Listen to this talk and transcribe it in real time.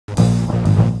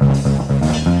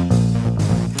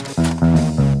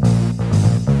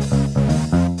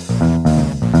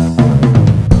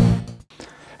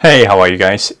Hey, how are you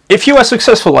guys? If you are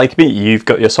successful like me, you've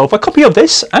got yourself a copy of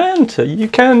this and you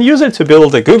can use it to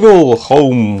build a Google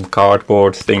Home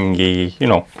cardboard thingy, you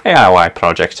know, DIY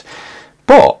project.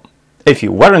 But if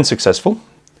you weren't successful,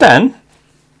 then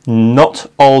not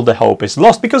all the hope is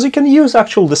lost, because you can use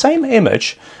the same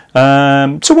image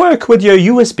to work with your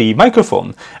USB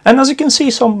microphone. And as you can see,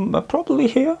 some probably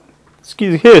here,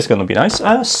 here is going to be nice,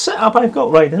 setup I've got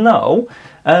right now,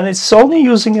 and it's only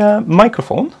using a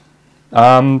microphone.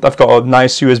 I've got a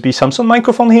nice USB Samsung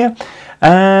microphone here,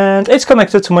 and it's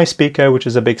connected to my speaker, which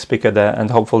is a big speaker there, and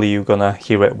hopefully you're gonna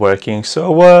hear it working.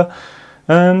 So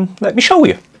let me show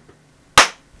you.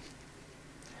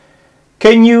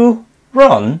 Can you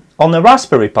run on a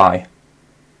Raspberry Pi?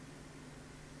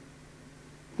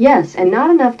 Yes, and not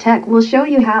enough tech will show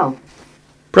you how.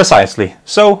 Precisely.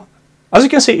 So as you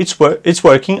can see, it's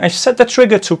working. I set the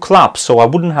trigger to clap so I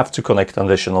wouldn't have to connect an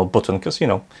additional button, because you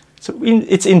know,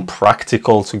 it's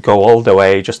impractical to go all the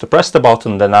way just to press the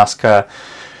button, then ask the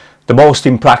most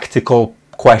impractical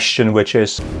question, which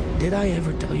is, did I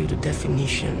ever tell you the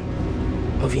definition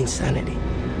of insanity?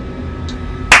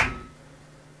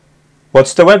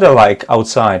 What's the weather like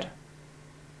outside?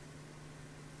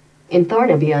 In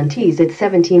Thornaby-on-Tees, it's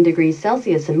 17 degrees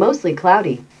Celsius and mostly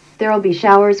cloudy. There will be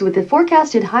showers with a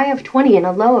forecasted high of 20 and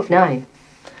a low of 9.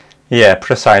 Yeah,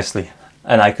 precisely.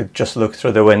 And I could just look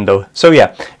through the window. So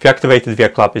yeah, if you activate it via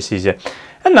clap, it's easier.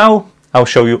 And now I'll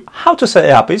show you how to set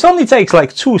it up. It only takes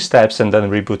like 2 steps and then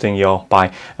rebooting your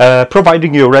Pi.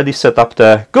 Providing you already set up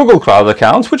the Google Cloud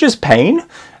account, which is pain,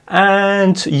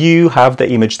 and you have the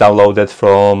image downloaded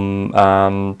from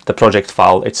the project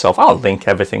file itself. I'll link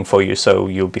everything for you so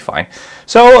you'll be fine.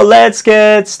 So let's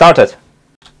get started.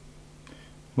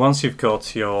 Once you've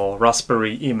got your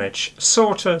Raspberry image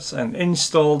sorted and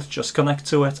installed, just connect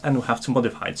to it, and we have to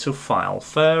modify it to file.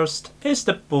 First is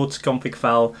the boot config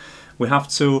file. We have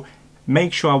to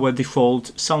make sure our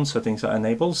default sound settings are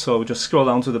enabled, so just scroll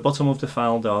down to the bottom of the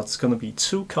file. There's going to be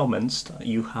 2 comments that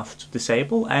you have to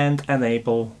disable and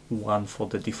enable, one for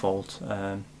the default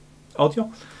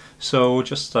audio. So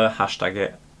just hashtag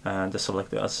it and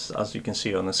select it as you can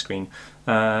see on the screen.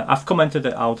 I've commented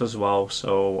it out as well,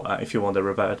 so if you want to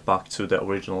revert back to the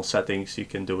original settings, you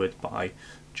can do it by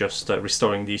just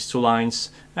restoring these 2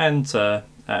 lines and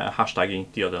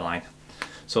hashtagging the other line.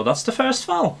 So that's the first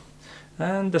file.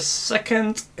 And the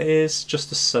second is just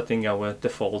setting our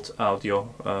default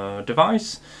audio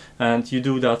device, and you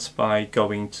do that by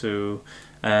going to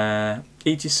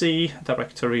etc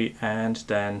directory and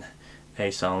then a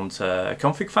sound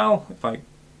config file, if I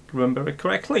remember it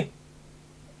correctly.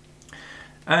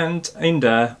 And in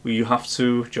there you have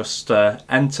to just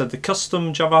enter the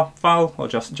custom Java file or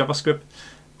just JavaScript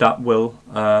that will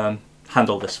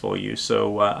handle this for you.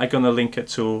 So I'm gonna link it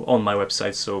to on my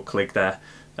website, so click there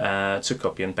to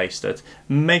copy and paste it.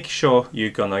 Make sure you're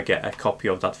gonna get a copy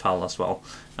of that file as well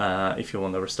if you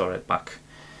want to restore it back.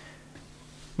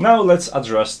 Now let's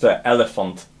address the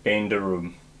elephant in the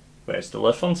room. Where's the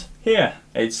elephant? Here.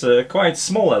 It's a quite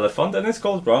small elephant, and it's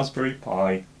called Raspberry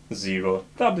Pi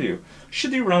Zero-W.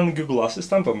 Should you run Google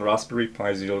Assistant on Raspberry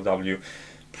Pi Zero-W?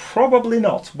 Probably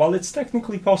not. While it's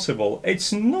technically possible,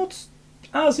 it's not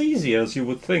as easy as you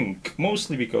would think,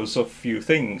 mostly because of few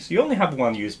things. You only have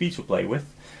one USB to play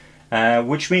with,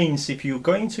 which means if you're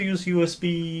going to use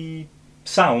USB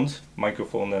sound,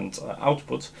 microphone and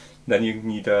output, then you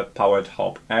need a powered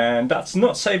hub, and that's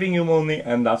not saving you money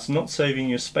and that's not saving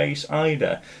you space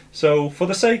either. So for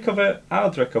the sake of it,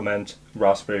 I'd recommend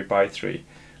Raspberry Pi 3.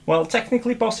 Well,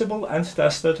 technically possible and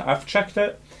tested. I've checked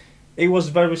it. It was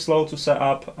very slow to set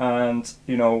up, and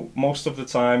you know, most of the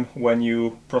time when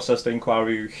you process the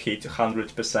inquiry, you hit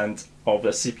 100% of the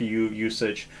CPU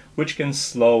usage, which can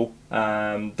slow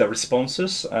the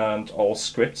responses and all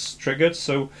scripts triggered.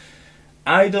 So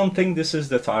I don't think this is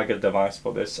the target device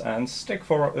for this, and stick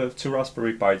to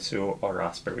Raspberry Pi 2 or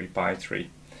Raspberry Pi 3.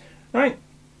 Right,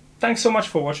 thanks so much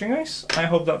for watching, guys. I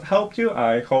hope that helped you.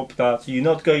 I hope that you're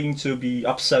not going to be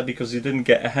upset because you didn't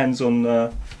get a hands on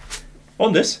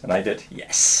this, and I did.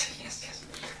 Yes, yes, yes.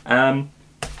 And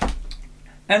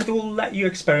we'll let you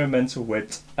experiment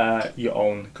with your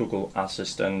own Google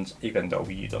Assistant, even though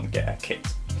you don't get a kit.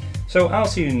 So I'll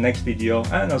see you in the next video,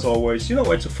 and as always, you know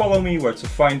where to follow me, where to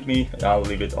find me. I'll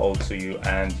leave it all to you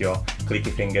and your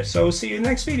clicky fingers. So see you in the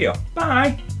next video.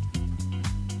 Bye!